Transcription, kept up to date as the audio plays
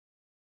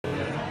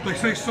They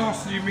say start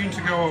as you mean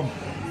to go on.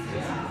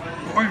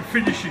 But I'm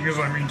finishing as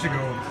I mean to go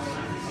on.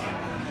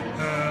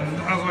 And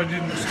as I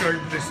didn't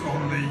scope this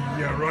on the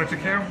right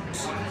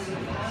account,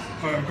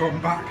 I have gone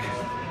back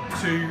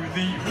to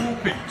the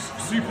Orpix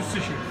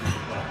Superstition.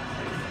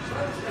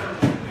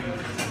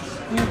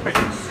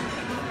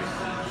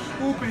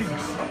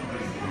 Orpix,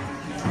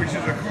 which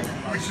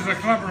is a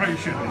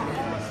collaboration,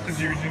 as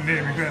you can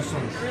hear me best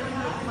on,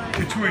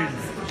 between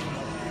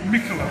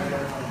Mikkeller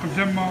of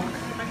Denmark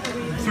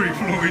and Three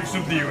Floyds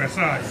of the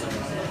USA.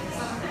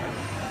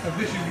 And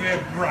this is their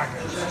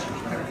braggers,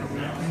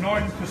 9%.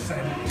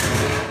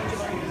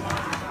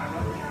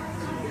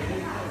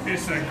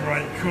 It's a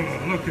great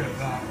colour, look at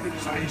that.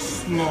 It's a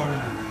slow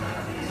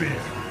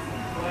beer.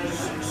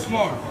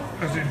 Slow,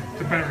 as in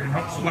the berry,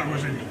 not slow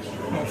as in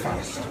not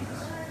fast.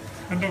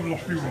 And I've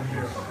lost me one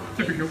beer.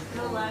 Typical.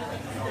 Oh well,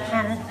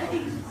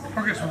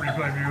 I'll get some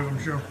replay viewers, I'm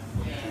sure.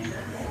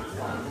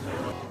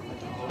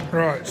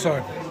 Right, so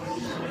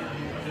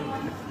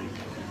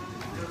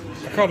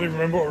I can't even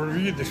remember what I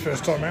reviewed this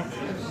first time out.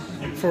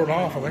 4.5,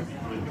 I think.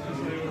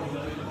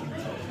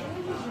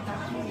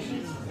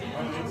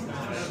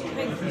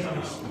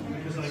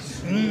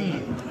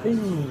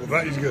 Ooh,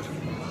 that is good.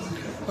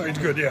 That is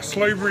good, yeah.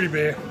 Slow brew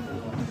beer.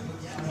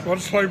 I've had a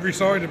slow brew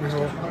cider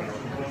before,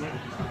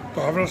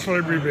 but I haven't had a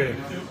slow brew beer.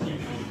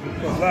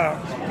 But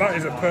that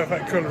is a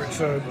perfect colour. It's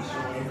a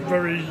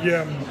very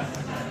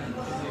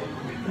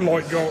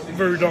light gold,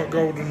 very dark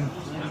golden.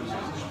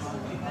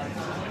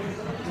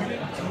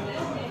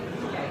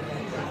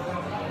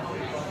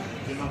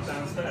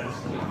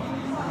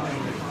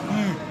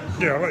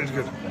 Yeah, that is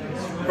good.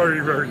 Very,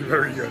 very,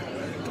 very good.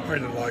 I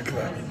like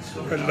that.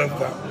 I love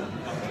that.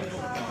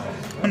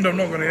 And I'm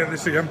not going to get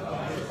this again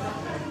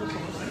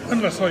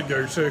unless I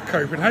go to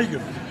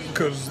Copenhagen,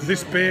 because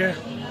this beer,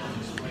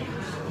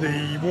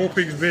 the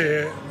Warpix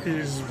beer,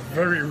 is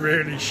very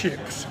rarely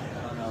shipped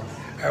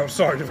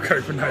outside of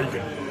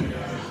Copenhagen.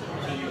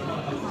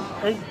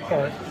 Oh,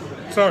 alright.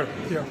 So,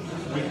 yeah.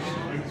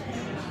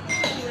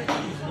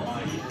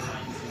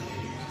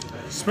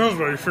 Smells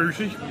very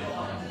fruity.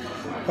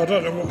 I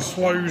don't know what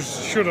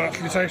slows should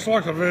actually taste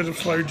like. I've heard of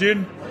slow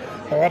gin.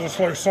 I've had a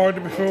slow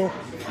cider before.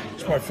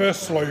 It's my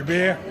first slow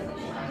beer.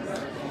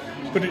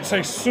 But it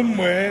tastes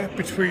somewhere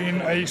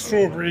between a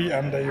strawberry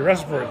and a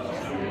raspberry.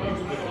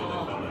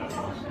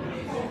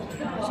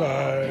 So,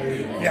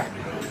 yeah.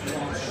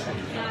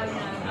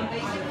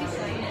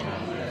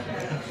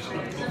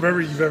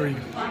 Very, very,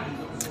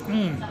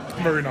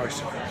 very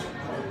nice.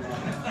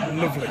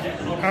 Lovely.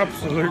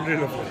 Absolutely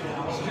lovely.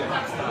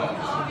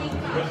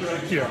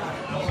 Yeah.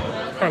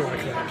 I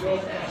like that.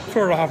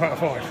 4.5 out of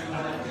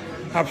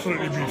 5.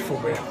 Absolutely beautiful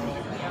beer.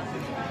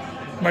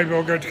 Maybe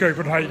I'll go to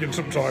Copenhagen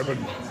sometime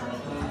and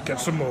get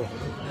some more.